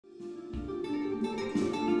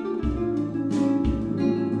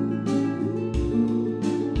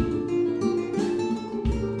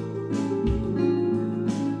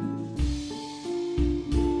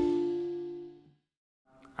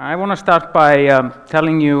I want to start by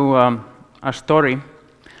telling you a story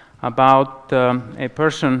about a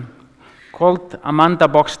person called Amanda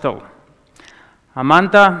Boxtel.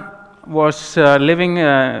 Amanda was living,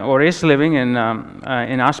 or is living in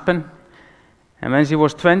Aspen, and when she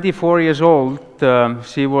was 24 years old,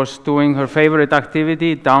 she was doing her favorite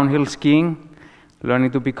activity, downhill skiing, learning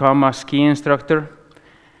to become a ski instructor,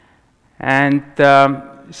 and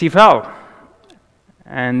she fell.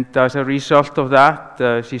 And as a result of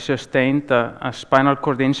that, she sustained a spinal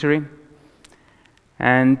cord injury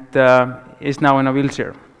and is now in a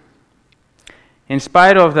wheelchair. In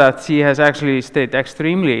spite of that, she has actually stayed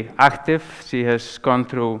extremely active. She has gone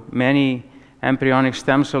through many embryonic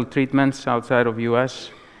stem cell treatments outside of US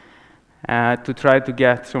to try to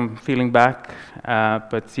get some feeling back,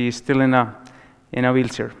 but she is still in a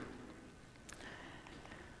wheelchair.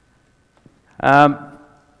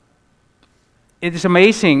 It is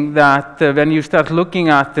amazing that when you start looking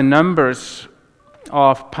at the numbers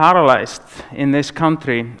of paralyzed in this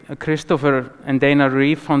country, Christopher and Dana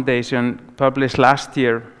Reeve Foundation published last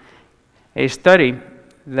year a study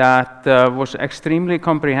that was extremely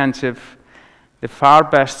comprehensive, the far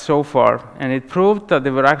best so far, and it proved that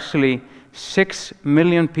there were actually 6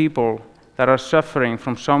 million people that are suffering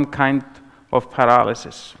from some kind of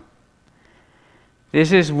paralysis.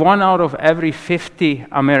 This is 1 out of every 50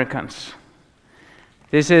 Americans.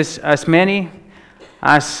 This is as many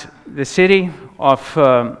as the city of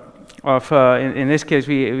in this case,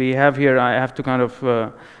 we have here, I have to kind of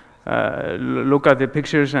look at the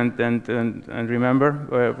pictures and remember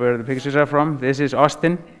where the pictures are from. This is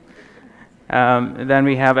Austin. Then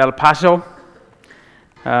we have El Paso.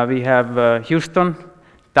 We have Houston,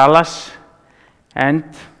 Dallas, and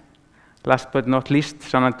last but not least,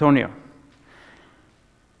 San Antonio.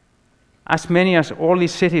 As many as all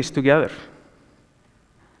these cities together.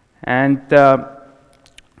 And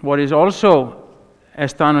what is also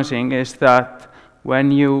astonishing is that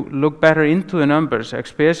when you look better into the numbers,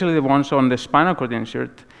 especially the ones on the spinal cord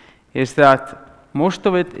injured, is that most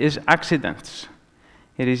of it is accidents.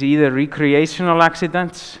 It is either recreational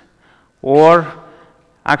accidents or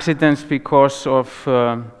accidents because of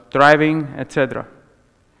driving, etc.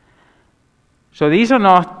 So these are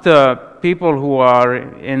not people who are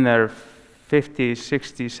in their 50s,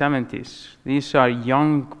 60s, 70s. These are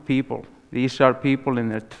young people. These are people in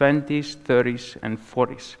their 20s, 30s, and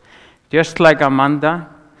 40s. Just like Amanda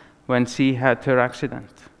when she had her accident.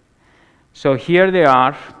 So here they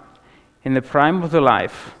are in the prime of their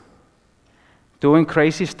life, doing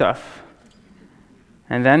crazy stuff,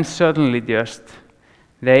 and then suddenly just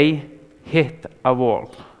they hit a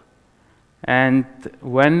wall. And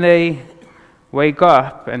when they wake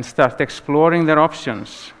up and start exploring their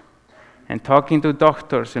options, and talking to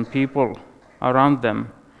doctors and people around them,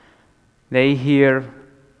 they hear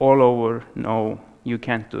all over, no, you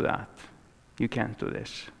can't do that. You can't do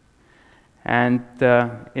this. And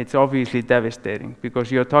it's obviously devastating because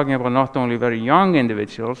you're talking about not only very young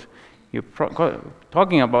individuals, you're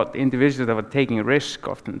talking about individuals that are taking risk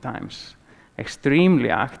oftentimes, extremely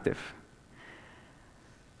active.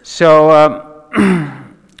 So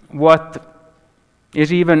what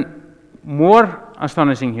is even more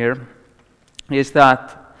astonishing here is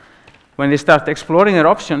that when they start exploring their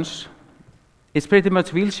options, it's pretty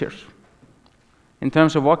much wheelchairs in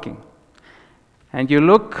terms of walking. And you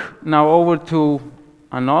look now over to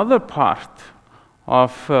another part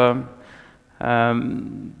of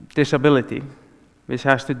disability, which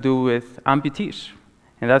has to do with amputees.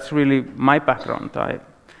 And that's really my background.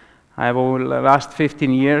 I've over the last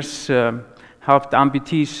 15 years helped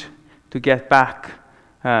amputees to get back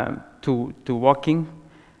to walking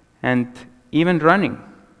and even running,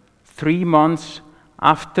 3 months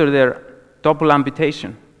after their double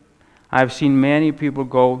amputation. I've seen many people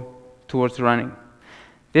go towards running.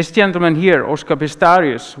 This gentleman here, Oscar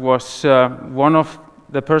Pistarius, was one of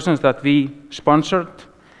the persons that we sponsored.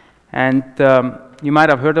 And you might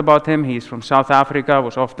have heard about him. He's from South Africa,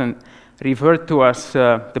 was often referred to as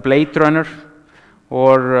the Blade Runner,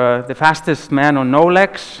 or the fastest man on no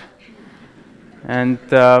legs. And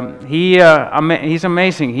he's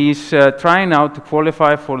amazing. He's trying now to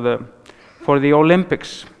qualify for the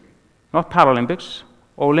Olympics, not Paralympics,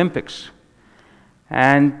 Olympics.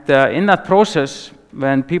 And in that process,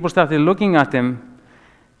 when people started looking at him,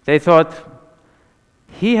 they thought,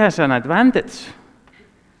 he has an advantage.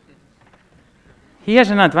 He has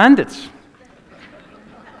an advantage.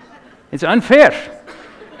 It's unfair.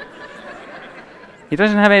 He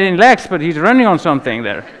doesn't have any legs, but he's running on something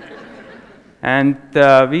there. And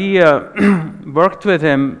we worked with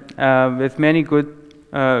him, with many good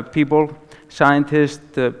people,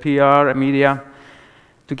 scientists, PR, media,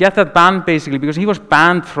 to get that banned, basically, because he was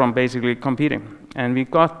banned from basically competing. And we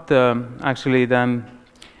got actually them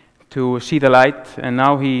to see the light, and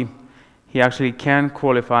now he actually can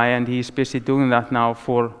qualify, and he's busy doing that now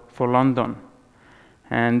for London.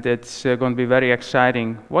 And it's going to be very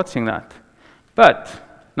exciting watching that. But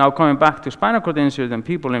now coming back to spinal cord injured and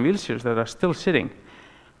people in wheelchairs that are still sitting,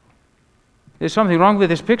 there's something wrong with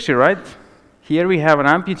this picture, right? Here we have an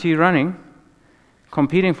amputee running,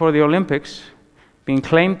 competing for the Olympics, being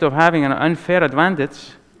claimed of having an unfair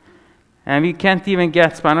advantage, and we can't even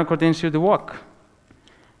get spinal cord injured to walk.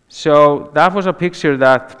 So that was a picture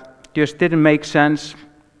that just didn't make sense,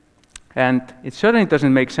 and it certainly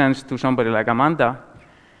doesn't make sense to somebody like Amanda,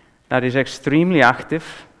 that is extremely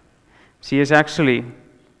active. She has actually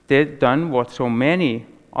done what so many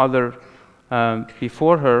other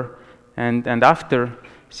before her and after.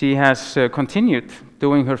 She has continued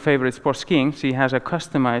doing her favorite sport, skiing. She has a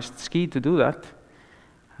customized ski to do that,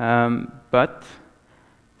 but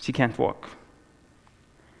she can't walk.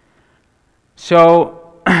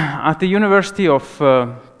 So at the University of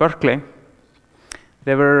Berkeley,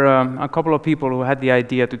 there were a couple of people who had the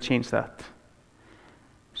idea to change that.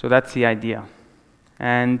 So that's the idea.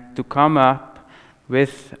 And to come up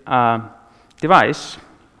with a device,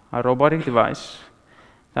 a robotic device,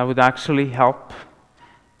 that would actually help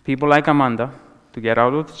people like Amanda to get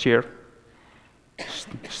out of the chair,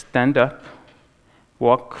 stand up,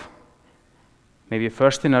 walk, maybe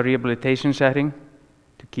first in a rehabilitation setting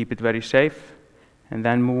to keep it very safe, and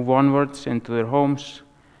then move onwards into their homes,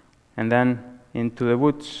 and then into the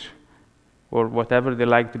woods, or whatever they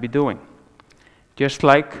like to be doing. Just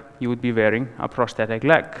like you would be wearing a prosthetic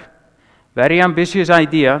leg. Very ambitious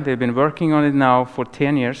idea. They've been working on it now for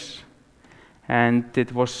 10 years, and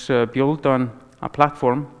it was built on a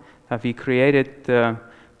platform that we created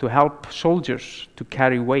to help soldiers to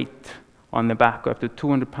carry weight on the back, up to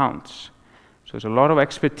 200 pounds. So there's a lot of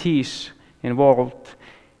expertise involved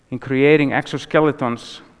in creating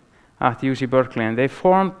exoskeletons at UC Berkeley, and they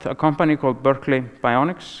formed a company called Berkeley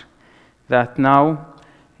Bionics that now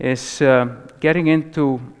is getting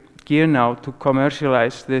into gear now to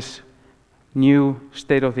commercialize this new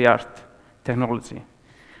state-of-the-art technology,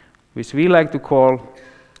 which we like to call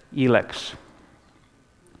eLEGS.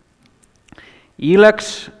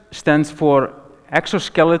 eLEGS stands for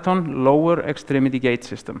Exoskeleton Lower Extremity Gait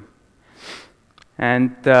System.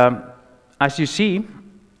 And as you see,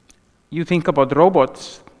 you think about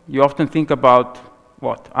robots, you often think about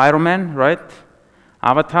what? Iron Man, right?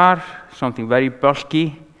 Avatar, something very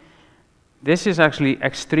bulky. This is actually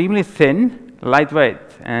extremely thin, lightweight,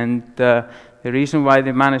 and the reason why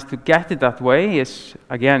they managed to get it that way is,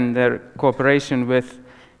 again, their cooperation with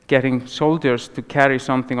getting soldiers to carry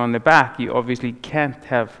something on the back. You obviously can't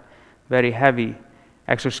have very heavy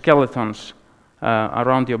exoskeletons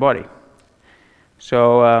around your body.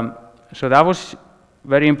 So, so that was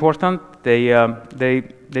very important. They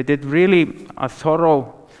did really a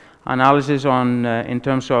thorough analysis on in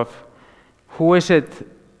terms of who is it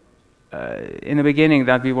in the beginning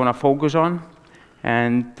that we want to focus on,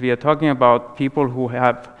 and we are talking about people who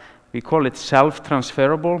have, we call it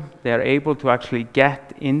self-transferable. They are able to actually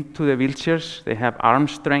get into the wheelchairs. They have arm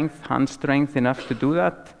strength, hand strength enough to do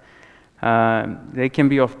that. They can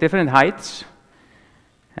be of different heights,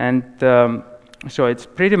 and so it's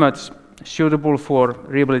pretty much suitable for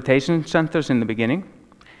rehabilitation centers in the beginning.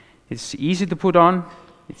 It's easy to put on.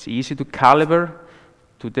 It's easy to calibrate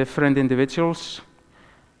to different individuals.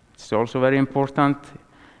 It's also very important.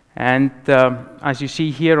 And as you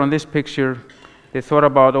see here on this picture, they thought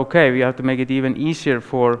about, okay, we have to make it even easier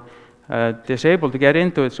for disabled to get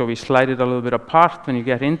into it, so we slide it a little bit apart when you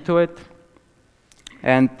get into it.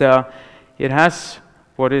 And it has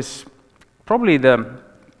what is probably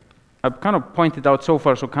I've kind of pointed out so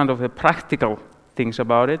far, so kind of the practical things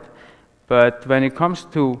about it, but when it comes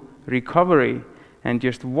to recovery and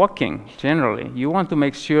just walking generally, you want to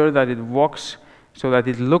make sure that it walks so that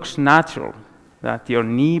it looks natural, that your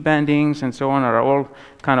knee bendings and so on are all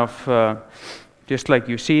kind of just like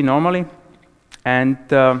you see normally. And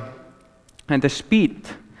the speed,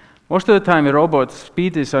 most of the time in robots,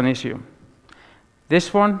 speed is an issue.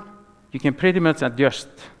 This one, you can pretty much adjust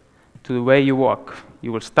to the way you walk.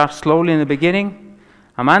 You will start slowly in the beginning.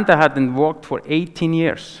 Amanda hadn't walked for 18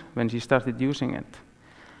 years when she started using it.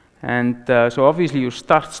 And so obviously you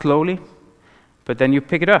start slowly, but then you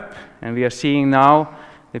pick it up. And we are seeing now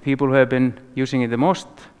the people who have been using it the most,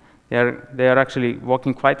 they are actually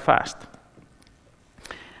walking quite fast.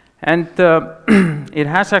 And it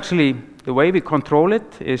has actually, the way we control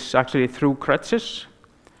it is actually through crutches.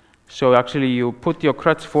 So actually you put your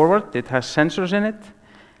crutch forward, it has sensors in it,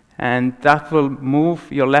 and that will move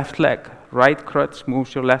your left leg. Right crutch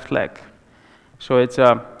moves your left leg. So it's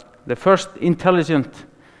the first intelligent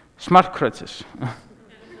smart crutches.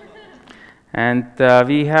 And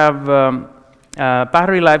we have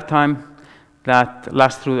battery lifetime that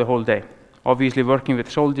lasts through the whole day. Obviously, working with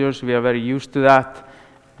soldiers, we are very used to that.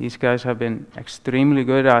 These guys have been extremely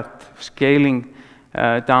good at scaling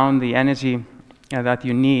down the energy that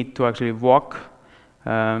you need to actually walk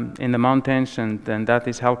in the mountains, and that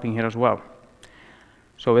is helping here as well.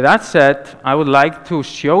 So with that said, I would like to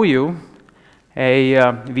show you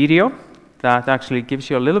a video that actually gives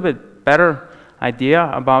you a little bit better idea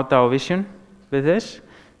about our vision with this.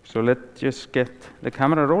 So let's just get the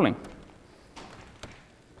camera rolling.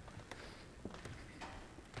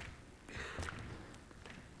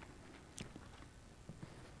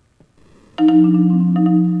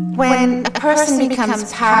 When a person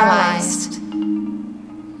becomes paralyzed,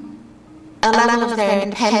 a level of their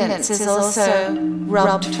independence is also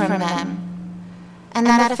robbed from them. And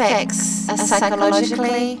that affects us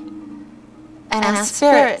psychologically and our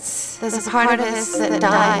spirits. There's a part of us that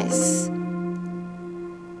dies.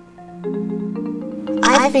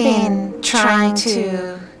 I've been trying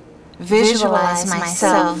to visualize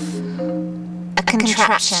myself a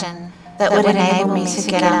contraption that would enable me to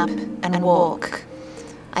get up and walk.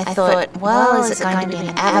 I thought, well, is it going to be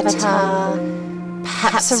an avatar,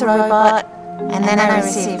 perhaps a robot? And then I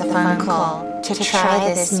received the phone call to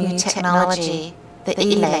try this new technology, the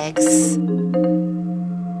eLEGS.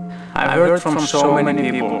 I've heard from so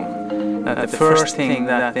many people that the first thing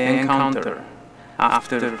that they encounter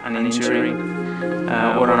after an injury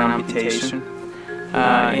or an amputation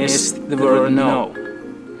is the word no.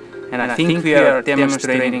 And I think we are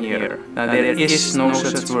demonstrating here that there is no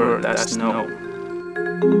such word as no.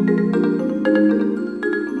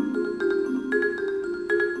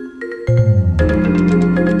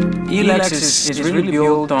 eLEGS is really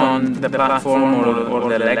built on the platform or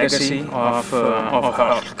the legacy of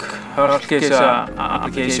HURC. HURC is an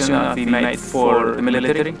application that we made for the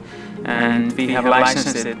military, and we have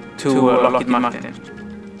licensed it to Lockheed Martin.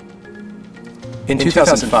 In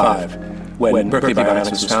 2005, when Berkeley Bionics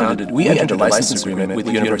was founded, we entered a license agreement with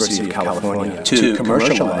the University of California to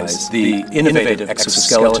commercialize the innovative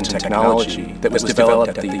exoskeleton technology that was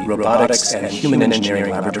developed at the Robotics and Human Engineering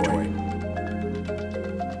Laboratory.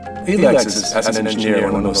 eLEGS is, as an engineer,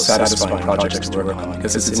 one of the most satisfying projects to work on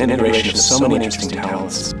because it's an integration of so many interesting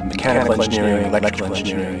talents: mechanical engineering, electrical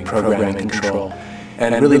engineering, program control.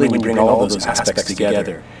 And really, when you bring all those aspects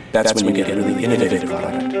together, that's when you get a really innovative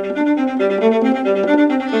product.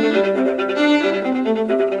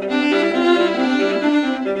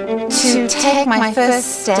 To take my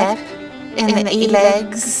first step in the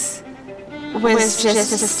eLEGS was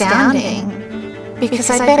just astounding, because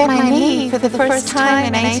I bent my knee for the first time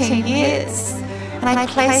in 18 years, and I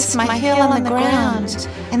placed my heel on the ground,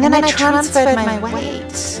 and then I transferred my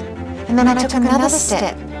weight, and then I took another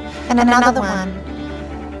step, and another one,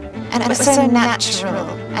 and it was so natural,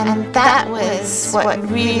 and that was what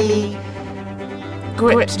really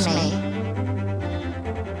gripped me.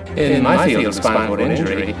 In my field of spinal cord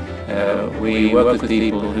injury, we work with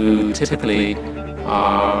people who typically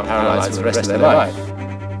are paralyzed for the rest of their life.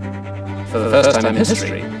 For the first time in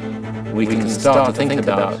history, we can start to think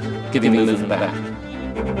about giving the movement back.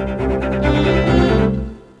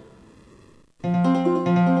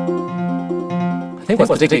 I think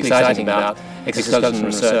what's particularly exciting about exoskeleton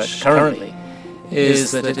research currently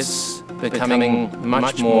is that it's becoming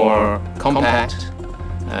much more compact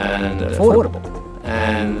and affordable,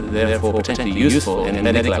 and therefore potentially useful in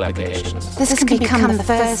medical applications. This can become the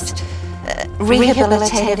first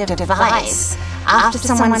rehabilitative device. After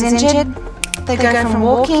someone's injured, they go from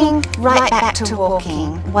walking right back to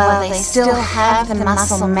walking, while they still have the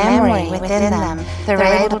muscle memory within them. They're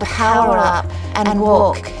able to power up and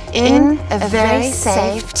walk in a very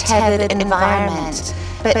safe, tethered environment.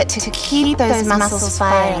 But to keep those muscles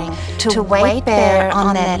firing, to weight bear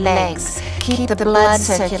on their legs, keep the blood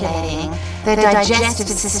circulating, their digestive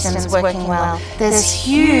systems working well, there's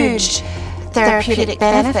huge therapeutic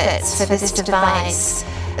benefits for this device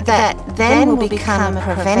that then will become a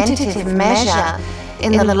preventative measure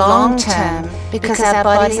in the long term, because our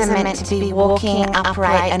bodies are meant to be walking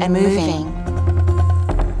upright and moving.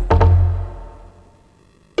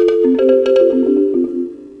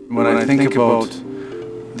 When I think about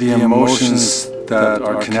the emotions that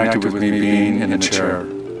are connected with me being in a chair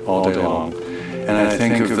all day long, and I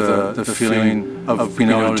think of the feeling of being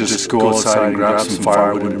able to just go outside and grab some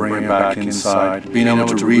firewood and bring it back inside, being able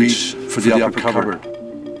to reach for the upper cupboard.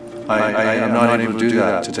 I am not able to do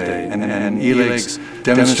that today, and eLEGS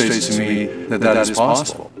demonstrates to me that that is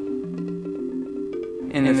possible.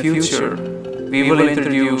 future, we will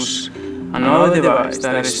introduce another device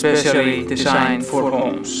that is specially designed for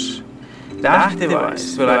homes. That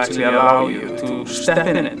device will actually allow you to step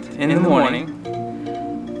in it in the morning,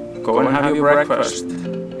 go and have your breakfast,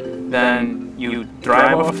 then you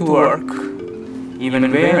drive off to work,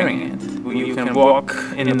 even wearing it. You can walk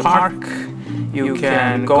in the park, you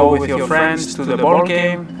can go with your friends to the ball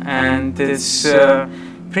game, and it's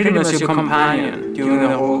pretty much your companion during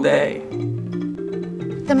the whole day.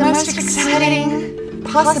 The most exciting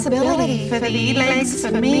possibility for the eLEGS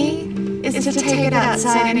for me is to take it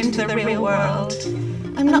outside into the real world.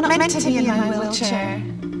 I'm not meant to be in my wheelchair,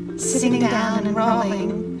 sitting down and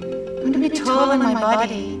rolling. I'm to be tall in my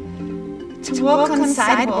body, to walk on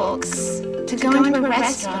sidewalks, to go into a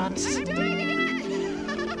restaurant,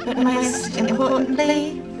 but most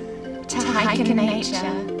importantly, to hike in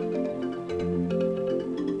nature.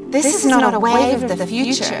 This is not a wave of the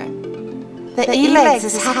future. The eLEGS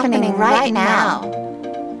is happening right now.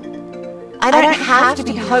 I don't have to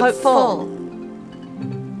be hopeful.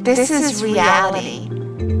 This is reality.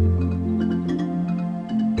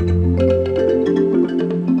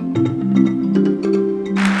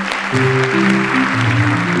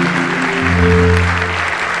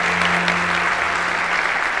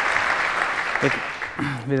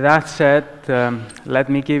 With that said, let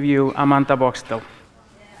me give you Amanda Boxtel.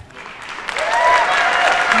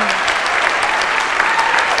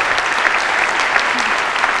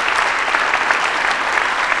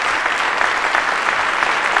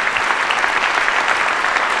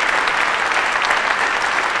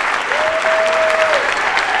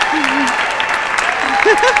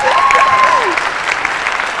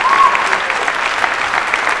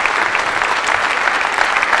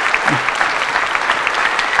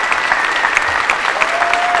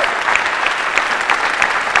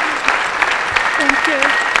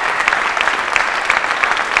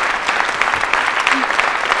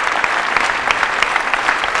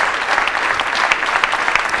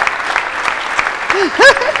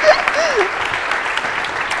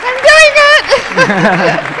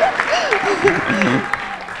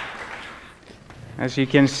 As you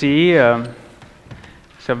can see,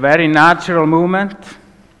 it's a very natural movement.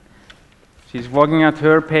 She's walking at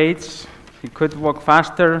her pace. She could walk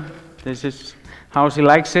faster. This is how she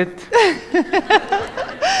likes it.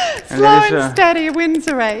 Slow and steady wins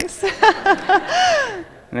a race. And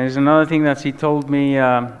there's another thing that she told me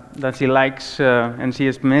that she likes, and she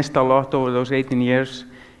has missed a lot over those 18 years,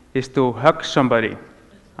 is to hug somebody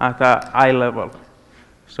at the eye level.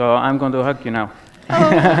 So I'm going to hug you now.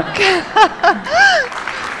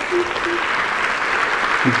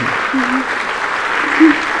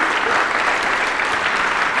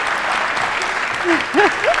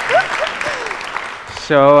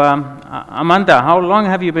 So, Amanda, how long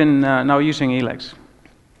have you been now using eLEGS?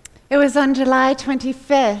 It was on July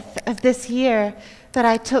 25th of this year that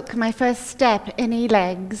I took my first step in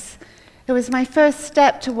eLEGS. It was my first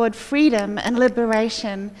step toward freedom and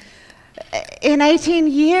liberation. In 18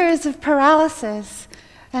 years of paralysis,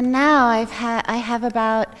 and now I have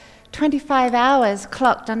about 25 hours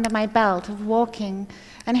clocked under my belt of walking,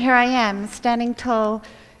 and here I am, standing tall,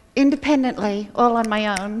 independently, all on my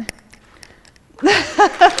own.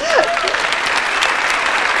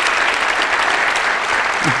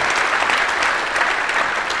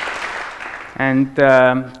 And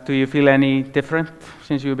do you feel any different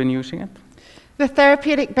since you've been using it? The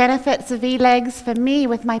therapeutic benefits of eLEGS for me,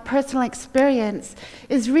 with my personal experience,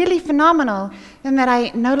 is really phenomenal in that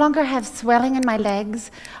I no longer have swelling in my legs.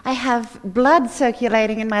 I have blood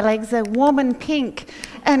circulating in my legs, they're warm and pink,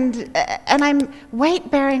 and I'm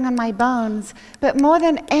weight-bearing on my bones. But more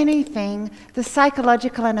than anything, the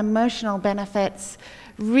psychological and emotional benefits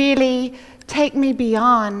really take me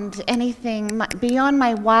beyond anything, beyond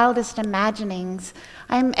my wildest imaginings.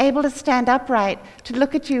 I'm able to stand upright, to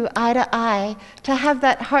look at you eye to eye, to have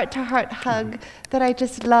that heart-to-heart hug that I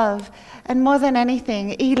just love. And more than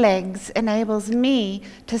anything, eLEGS enables me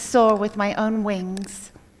to soar with my own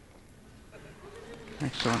wings.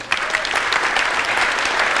 Excellent.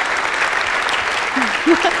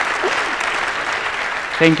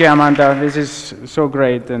 Thank you, Amanda. This is so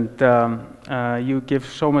great, and you give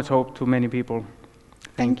so much hope to many people.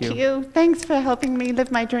 Thank you. Thanks for helping me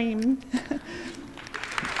live my dream.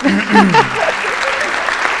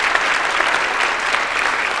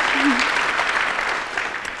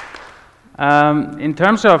 In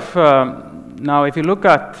terms of now, if you look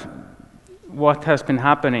at what has been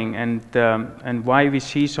happening and why we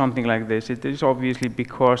see something like this, it is obviously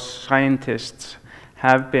because scientists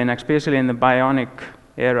have been, especially in the bionic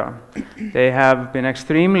era, they have been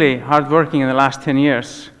extremely hardworking in the last 10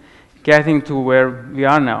 years getting to where we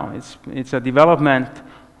are now. It's a development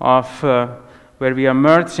of where we are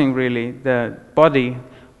merging really the body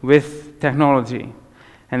with technology.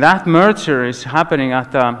 And that merger is happening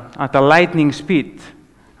at a lightning speed,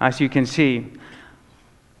 as you can see.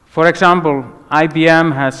 For example,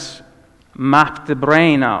 IBM has mapped the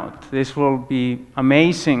brain out. This will be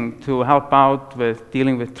amazing to help out with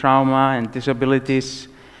dealing with trauma and disabilities.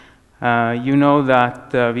 You know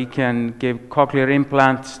that we can give cochlear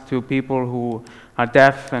implants to people who are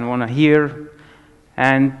deaf and want to hear.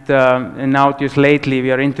 And now just lately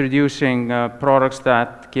we are introducing products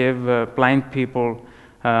that give blind people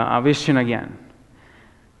a vision again.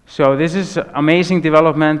 So this is amazing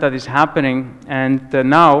development that is happening, and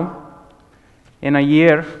now, in a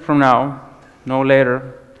year from now, no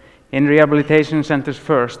later, in rehabilitation centers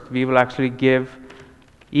first, we will actually give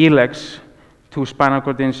eLEGS to spinal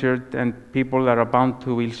cord injured and people that are bound to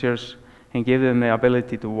wheelchairs and give them the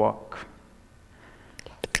ability to walk.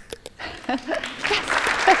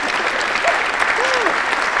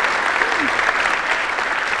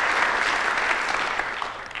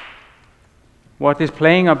 What is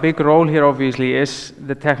playing a big role here, obviously, is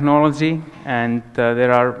the technology, and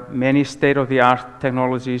there are many state-of-the-art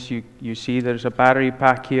technologies. You see there's a battery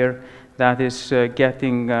pack here that is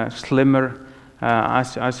getting slimmer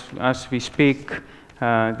as we speak.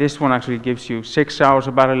 This one actually gives you 6 hours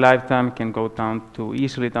of battery lifetime. It can go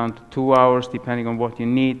easily down to 2 hours, depending on what you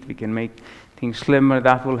need. We can make things slimmer.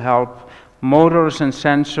 That will help. Motors and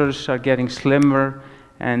sensors are getting slimmer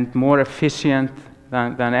and more efficient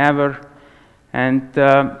than ever. And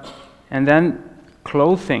then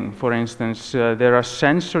clothing, for instance, there are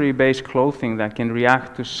sensory-based clothing that can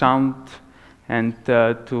react to sound and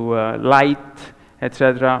to light,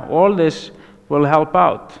 etc. All this will help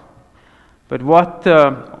out. But what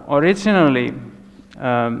originally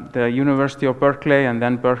the University of Berkeley and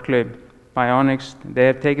then Berkeley Bionics, they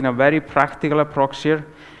have taken a very practical approach here.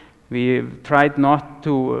 We've tried not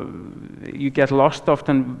to, you get lost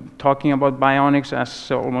often talking about bionics as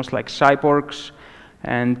almost like cyborgs,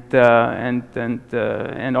 and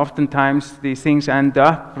oftentimes these things end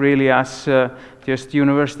up really as just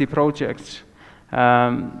university projects.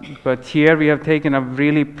 But here we have taken a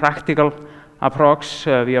really practical approach.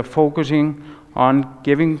 We are focusing on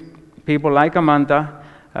giving people like Amanda,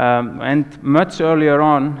 and much earlier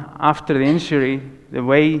on after the injury, the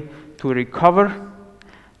way to recover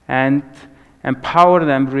and empower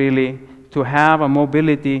them really to have a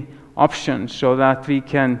mobility option so that we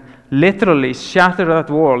can literally shatter that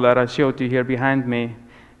wall that I showed you here behind me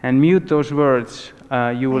and mute those words,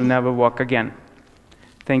 you will never walk again.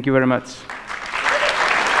 Thank you very much.